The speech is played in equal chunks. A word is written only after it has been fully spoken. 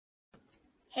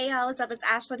Hey y'all, what's up? It's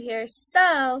Ashlyn here.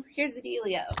 So, here's the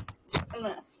dealio. I'm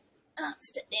gonna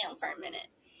sit down for a minute.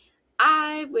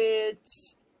 I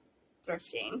went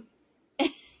thrifting.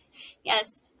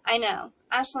 Yes, I know.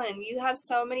 Ashlyn, you have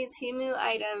so many Temu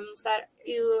items that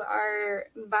you are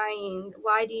buying.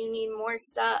 Why do you need more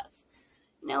stuff?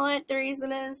 You know what the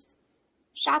reason is?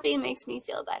 Shopping makes me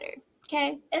feel better.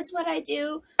 Okay? It's what I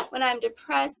do when I'm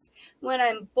depressed, when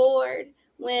I'm bored,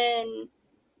 when,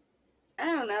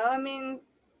 I don't know,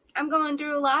 I'm going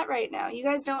through a lot right now. You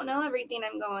guys don't know everything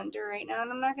I'm going through right now,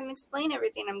 and I'm not going to explain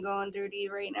everything I'm going through to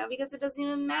you right now because it doesn't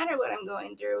even matter what I'm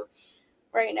going through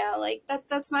right now. Like,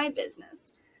 that's my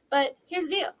business. But here's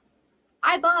the deal.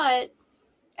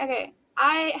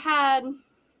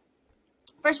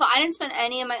 First of all, I didn't spend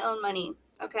any of my own money,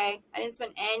 okay? I didn't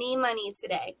spend any money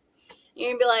today. You're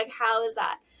going to be like, how is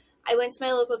that? I went to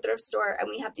my local thrift store, and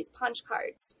we have these punch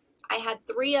cards. I had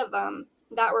 3 of them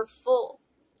that were full.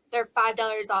 They're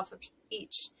 $5 off of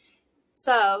each.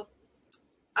 So,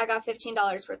 I got $15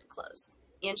 worth of clothes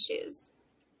and shoes.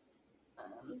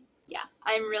 Yeah,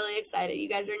 I'm really excited. You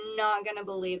guys are not going to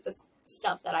believe the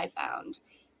stuff that I found.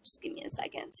 Just give me a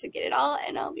second to get it all,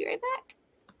 and I'll be right back.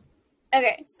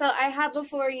 Okay, so I have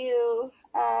before you,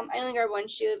 I only got 1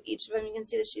 shoe of each of them. You can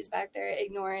see the shoes back there.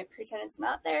 Ignore it. Pretend it's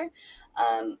not there.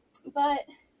 But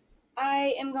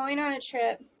I am going on a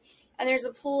trip, and there's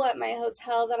a pool at my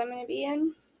hotel that I'm going to be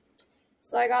in.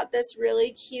 So I got this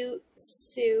really cute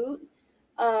suit.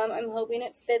 I'm hoping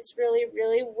it fits really,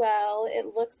 really well.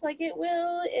 It looks like it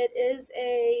will. It is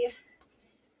a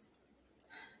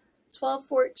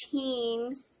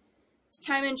 12-14. It's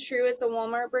Time and True. It's a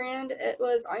Walmart brand. It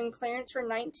was on clearance for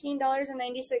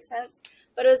 $19.96,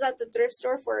 but it was at the thrift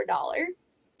store for $1.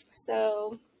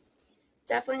 So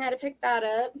definitely had to pick that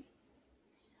up.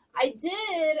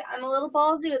 I'm a little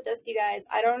ballsy with this, you guys.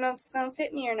 I don't know if it's going to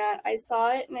fit me or not. I saw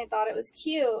it and I thought it was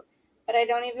cute, but I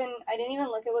didn't even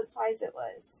look at what size it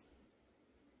was.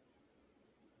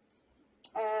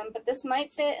 But this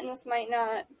might fit and this might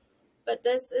not. But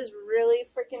this is really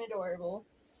freaking adorable.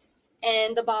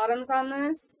 And the bottoms on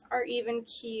this are even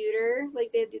cuter.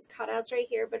 Like, they have these cutouts right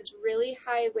here, but it's really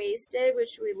high-waisted,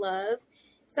 which we love.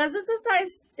 It says it's a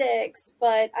size 6,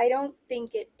 but I don't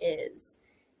think it is.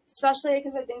 Especially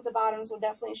because I think the bottoms will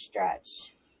definitely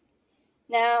stretch.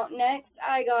 Now, next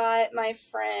I got my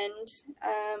friend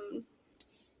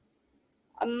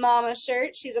a mama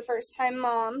shirt. She's a first-time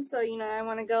mom, so, I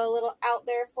want to go a little out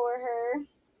there for her.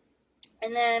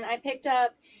 And then I picked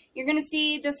up, you're going to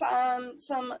see just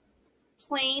some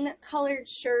plain colored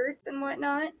shirts and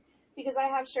whatnot, because I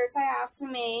have shirts I have to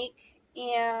make.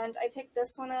 And I picked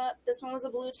this one up. This one was a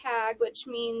blue tag, which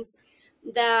means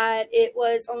that it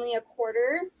was only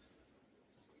 $0.25.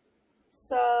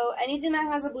 So anything that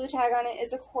has a blue tag on it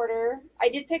is $0.25. I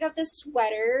did pick up this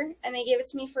sweater, and they gave it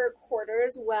to me for $0.25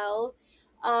 as well.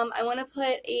 I want to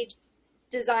put a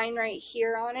design right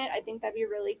here on it. I think that'd be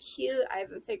really cute. I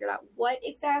haven't figured out what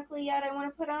exactly yet I want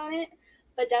to put on it,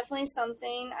 but definitely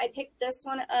something. I picked this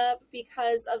one up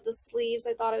because of the sleeves.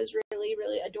 I thought it was really,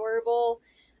 really adorable.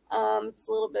 It's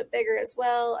a little bit bigger as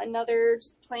well. Another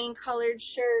just plain colored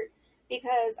shirt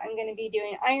because I'm going to be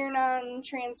doing iron-on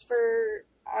transfer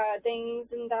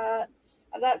things and of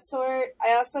that sort.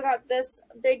 I also got this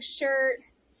big shirt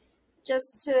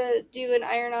just to do an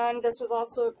iron-on. This was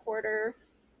also $0.25.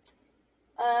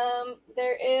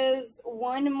 There is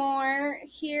one more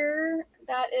here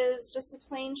that is just a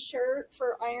plain shirt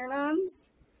for iron-ons.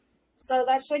 So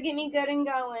that should get me good and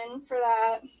going for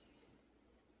that.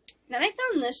 Then I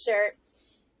found this shirt,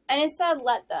 and it said,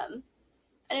 "Let them."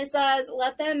 And it says,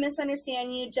 "Let them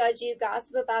misunderstand you, judge you,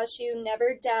 gossip about you,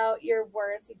 never doubt your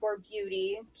worth, your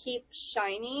beauty. Keep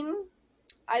shining."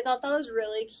 I thought that was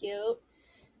really cute.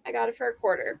 I got it for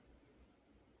 $0.25.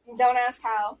 Don't ask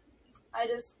how. I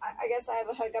guess I have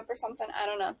a hookup or something. I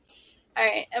don't know.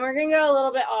 Alright, and we're going to go a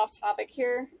little bit off topic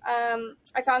here.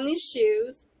 I found these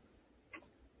shoes.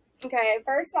 Okay,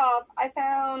 first off, I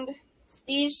found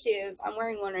these shoes. I'm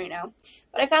wearing one right now.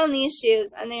 But I found these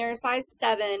shoes, and they are size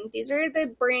 7. These are the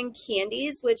brand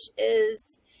Candies, which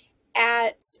is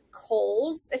at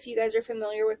Kohl's, if you guys are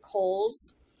familiar with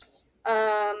Kohl's.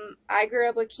 I grew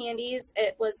up with Candies.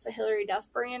 It was the Hillary Duff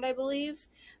brand, I believe.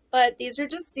 But these are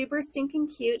just super stinking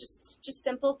cute. Just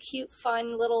simple, cute,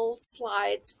 fun little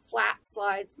slides. Flat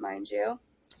slides, mind you.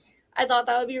 I thought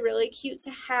that would be really cute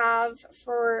to have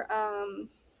for,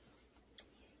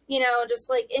 just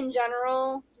like in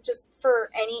general, just for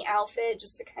any outfit,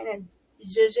 just to kind of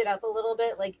zhuzh it up a little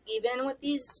bit. Like, even with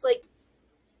these, like,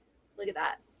 look at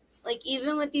that. Like,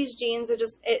 even with these jeans,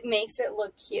 it makes it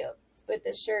look cute with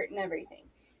the shirt and everything.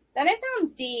 Then I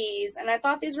found these, and I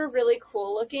thought these were really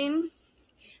cool looking.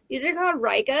 These are called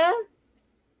Rika.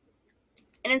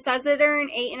 And it says that they're an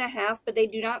 8.5, but they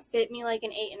do not fit me like an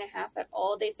 8.5 at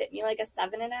all. They fit me like a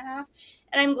 7.5. And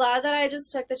I'm glad that I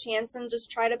just took the chance and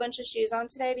just tried a bunch of shoes on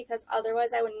today, because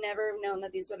otherwise I would never have known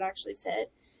that these would actually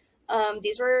fit.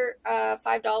 These were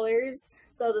 $5,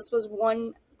 so this was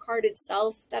one card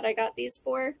itself that I got these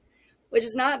for, which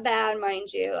is not bad,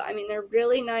 mind you. I mean, they're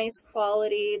really nice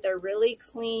quality. They're really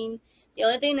clean. The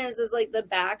only thing is like the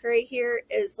back right here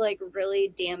is like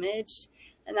really damaged,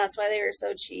 and that's why they were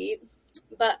so cheap.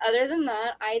 But other than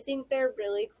that, I think they're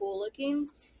really cool looking,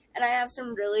 and I have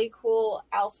some really cool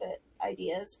outfit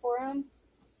ideas for them.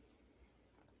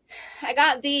 I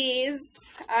got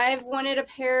these. I've wanted a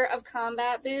pair of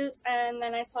combat boots, and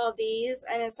then I saw these,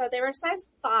 and it said they were size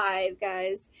 5,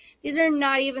 guys. These are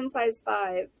not even size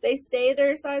 5. They say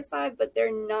they're size 5, but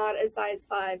they're not a size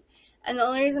 5. And the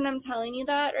only reason I'm telling you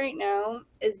that right now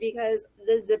is because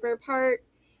the zipper part,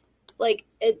 like,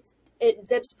 it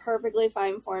zips perfectly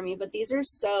fine for me. But these are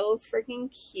so freaking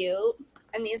cute.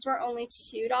 And these were only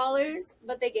 $2,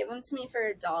 but they gave them to me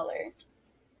for $1.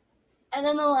 And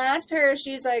then the last pair of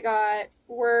shoes I got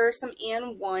were some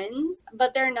An 1s,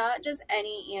 but they're not just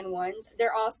any An 1s.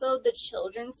 They're also the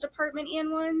children's department An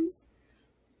 1s.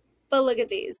 But look at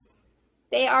these.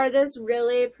 They are this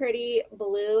really pretty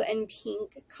blue and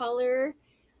pink color,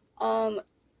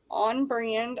 on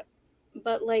brand.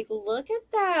 But like, look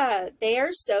at that. They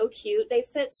are so cute. They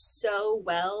fit so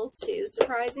well too,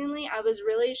 surprisingly. I was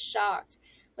really shocked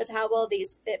with how well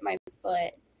these fit my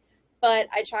foot. But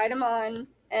I tried them on,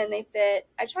 and they fit.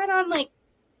 I tried on like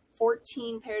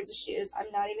 14 pairs of shoes.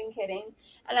 I'm not even kidding.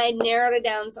 And I narrowed it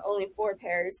down to only 4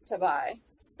 pairs to buy.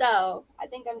 So I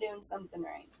think I'm doing something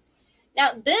right.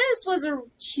 Now, this was a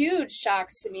huge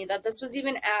shock to me that this was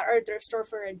even at our thrift store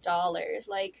for $1.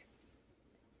 Like,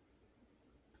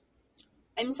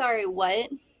 I'm sorry, what?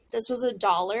 This was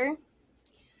 $1?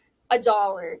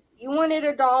 $1. You wanted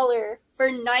 $1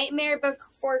 for Nightmare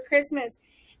Before Christmas.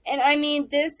 And I mean,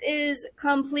 this is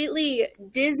completely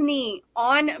Disney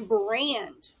on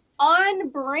brand. On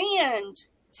brand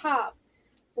top.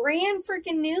 Brand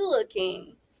freaking new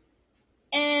looking.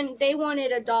 And they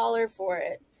wanted $1 for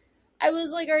it. I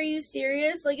was like, are you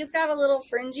serious? Like, it's got a little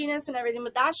fringiness and everything,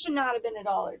 but that should not have been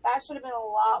 $1. That should have been a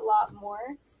lot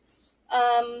more.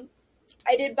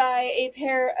 I did buy a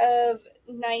pair of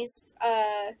nice,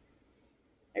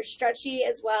 they're stretchy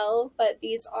as well, but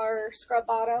these are scrub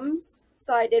bottoms.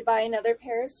 So I did buy another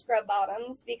pair of scrub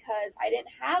bottoms because I didn't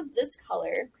have this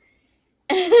color.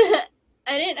 I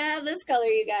didn't have this color,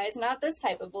 you guys. Not this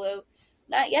type of blue.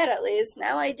 Not yet, at least.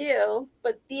 Now I do.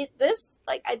 But this,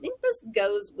 like, I think this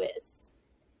goes with,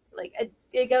 like,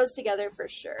 it goes together for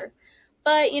sure.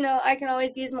 But, you know, I can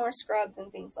always use more scrubs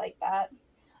and things like that.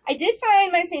 I did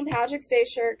find my St. Patrick's Day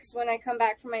shirt, because when I come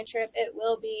back from my trip, it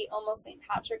will be almost St.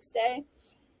 Patrick's Day.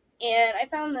 And I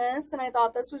found this, and I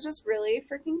thought this was just really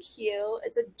freaking cute.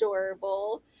 It's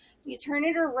adorable. You turn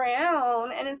it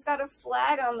around, and it's got a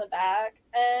flag on the back,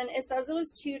 and it says it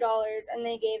was $2, and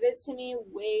they gave it to me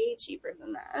way cheaper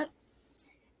than that.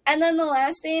 And then the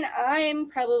last thing, I'm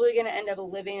probably going to end up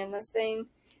living in this thing.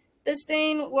 This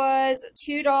thing was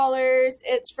 $2.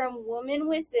 It's from Woman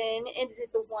Within, and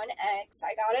it's a 1X.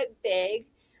 I got it big.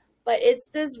 But it's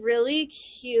this really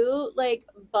cute, like,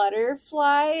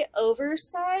 butterfly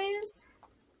oversize.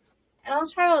 And I'll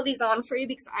try all these on for you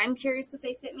because I'm curious if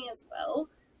they fit me as well.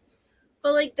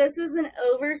 But, like, this is an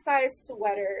oversized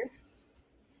sweater.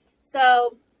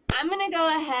 So, I'm going to go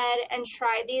ahead and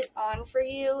try these on for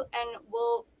you, and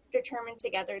we'll determine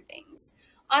together things.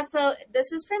 Also,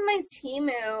 this is from my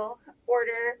Temu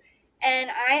order, and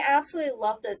I absolutely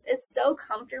love this. It's so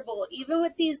comfortable, even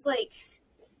with these, like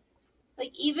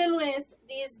even with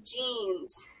these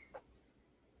jeans,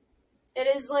 it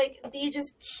is like the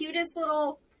just cutest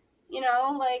little, you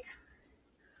know, like,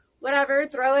 whatever,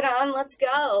 throw it on, let's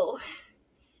go.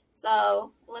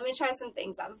 So, let me try some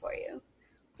things on for you.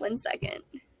 1 second.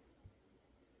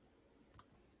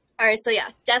 Alright, so yeah,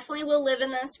 definitely will live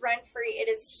in this rent free. It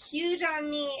is huge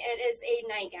on me. It is a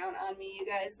nightgown on me, you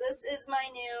guys. This is my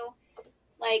new,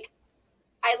 like,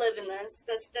 I live in this.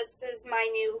 This is my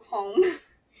new home.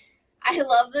 I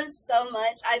love this so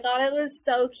much. I thought it was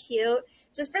so cute.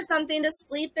 Just for something to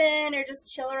sleep in or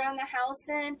just chill around the house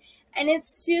in. And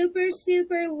it's super,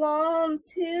 super long,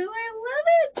 too. I love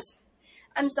it.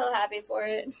 I'm so happy for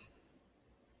it.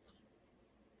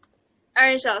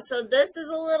 Alright, y'all. So this is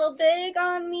a little big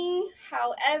on me.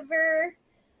 However,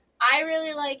 I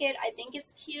really like it. I think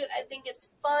it's cute. I think it's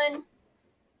fun.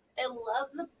 I love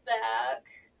the back.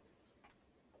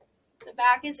 The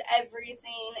back is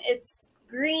everything. It's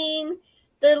green.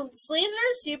 The sleeves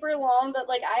are super long, but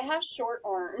like I have short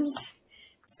arms.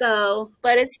 So,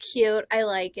 but it's cute. I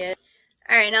like it.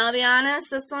 Alright, now I'll be honest,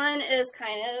 this one is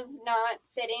kind of not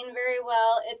fitting very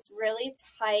well. It's really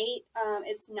tight.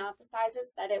 It's not the size it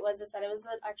said it was. It said it was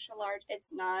an extra large.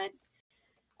 It's not.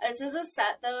 This is a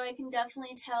set, though. I can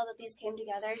definitely tell that these came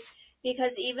together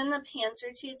because even the pants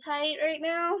are too tight right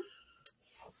now.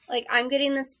 Like, I'm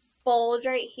getting this bulge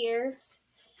right here.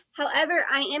 However,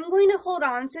 I am going to hold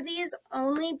on to these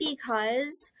only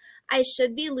because I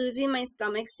should be losing my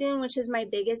stomach soon, which is my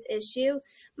biggest issue.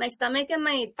 My stomach and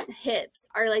my hips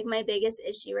are like my biggest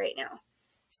issue right now.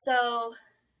 So,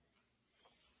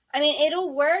 I mean,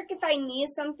 it'll work if I need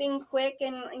something quick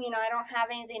and, you know, I don't have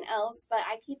anything else, but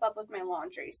I keep up with my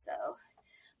laundry, so.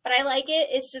 But I like it.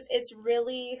 It's just, it's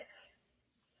really,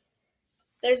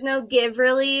 there's no give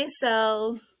really,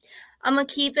 so I'm going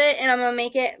to keep it and I'm going to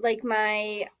make it like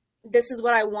my, this is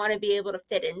what I want to be able to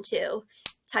fit into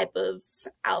type of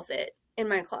outfit in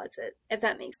my closet, if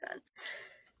that makes sense.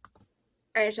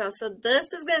 Alright, y'all, so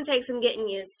this is going to take some getting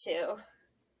used to.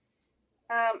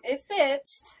 It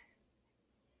fits.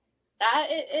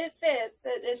 It fits.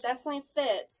 It definitely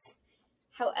fits.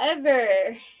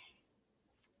 However,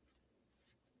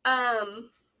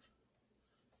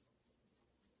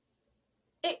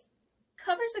 it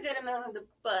covers a good amount of the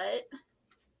butt.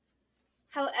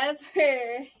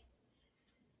 However,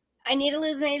 I need to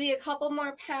lose maybe a couple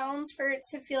more pounds for it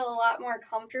to feel a lot more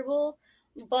comfortable,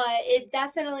 but it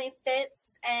definitely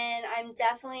fits, and I'm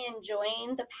definitely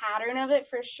enjoying the pattern of it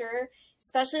for sure,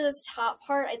 especially this top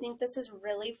part. I think this is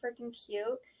really freaking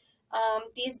cute.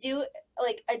 These do,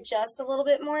 like, adjust a little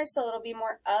bit more, so it'll be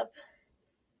more up,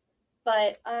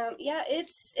 but, yeah,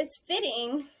 it's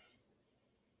fitting.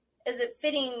 Is it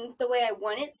fitting the way I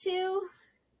want it to?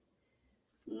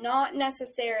 Not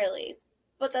necessarily,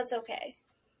 but that's okay.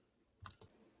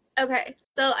 Okay,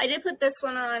 so I did put this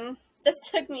one on. This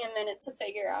took me a minute to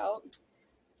figure out.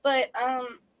 But,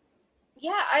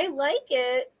 yeah, I like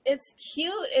it. It's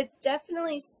cute. It's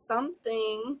definitely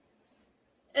something.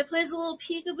 It plays a little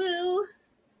peekaboo.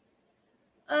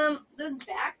 This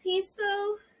back piece,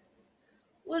 though,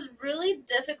 was really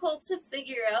difficult to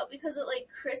figure out because it, like,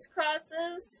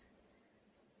 crisscrosses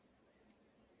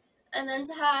and then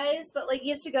ties. But, like,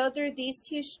 you have to go through these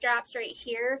two straps right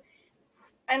here.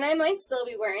 And I might still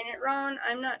be wearing it wrong.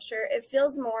 I'm not sure. It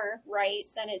feels more right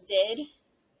than it did.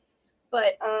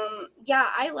 But, yeah,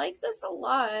 I like this a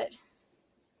lot.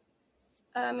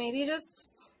 Maybe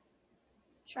just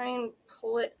try and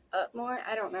pull it up more.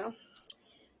 I don't know.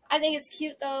 I think it's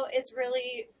cute, though. It's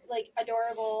really, like,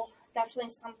 adorable.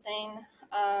 Definitely something.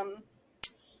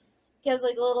 Gives,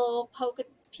 like, a little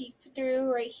peek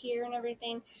through right here and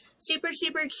everything. Super,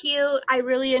 super cute. I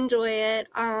really enjoy it.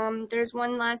 There's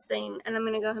one last thing, and I'm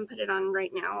going to go ahead and put it on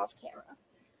right now off camera.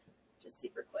 Just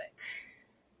super quick.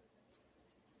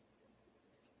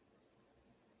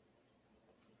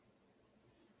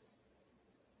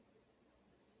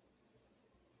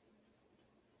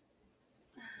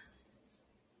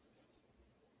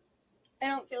 I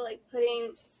don't feel like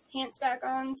putting pants back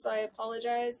on, so I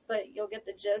apologize, but you'll get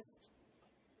the gist.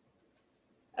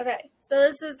 Okay, so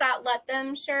this is that Let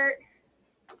Them shirt,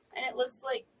 and it looks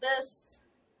like this.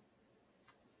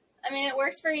 I mean, it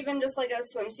works for even just like a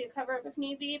swimsuit cover-up if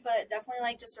need be, but definitely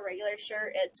like just a regular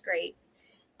shirt, it's great.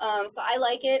 So I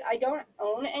like it. I don't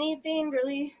own anything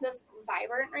really this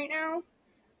vibrant right now.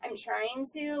 I'm trying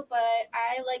to, but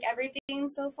I like everything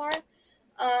so far.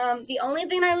 The only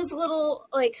thing I was a little,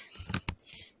 like,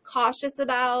 cautious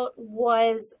about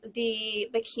was the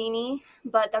bikini,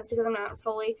 but that's because I'm not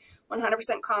fully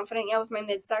 100% confident yet with my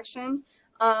midsection.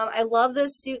 I love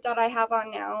this suit that I have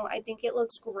on now. I think it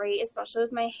looks great, especially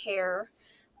with my hair.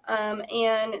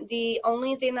 And the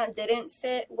only thing that didn't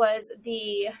fit was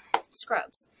the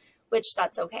scrubs, which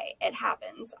that's okay. It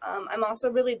happens. I'm also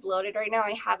really bloated right now.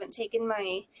 I haven't taken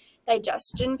my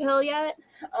digestion pill yet.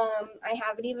 I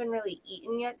haven't even really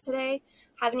eaten yet today.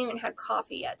 Haven't even had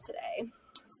coffee yet today.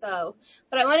 So,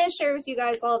 but I want to share with you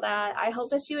guys all that. I hope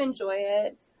that you enjoy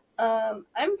it.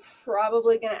 I'm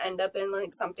probably going to end up in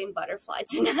like something butterfly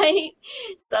tonight.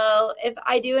 So if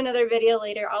I do another video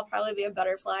later, I'll probably be in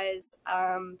butterflies.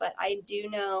 But I do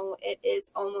know it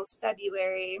is almost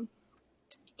February,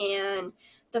 and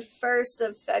the 1st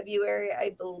of February,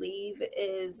 I believe,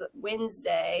 is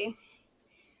Wednesday.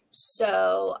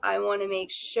 So I want to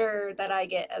make sure that I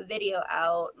get a video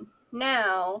out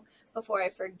now before I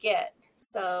forget.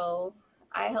 So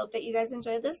I hope that you guys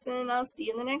enjoyed this, and I'll see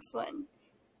you in the next one.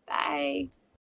 Bye.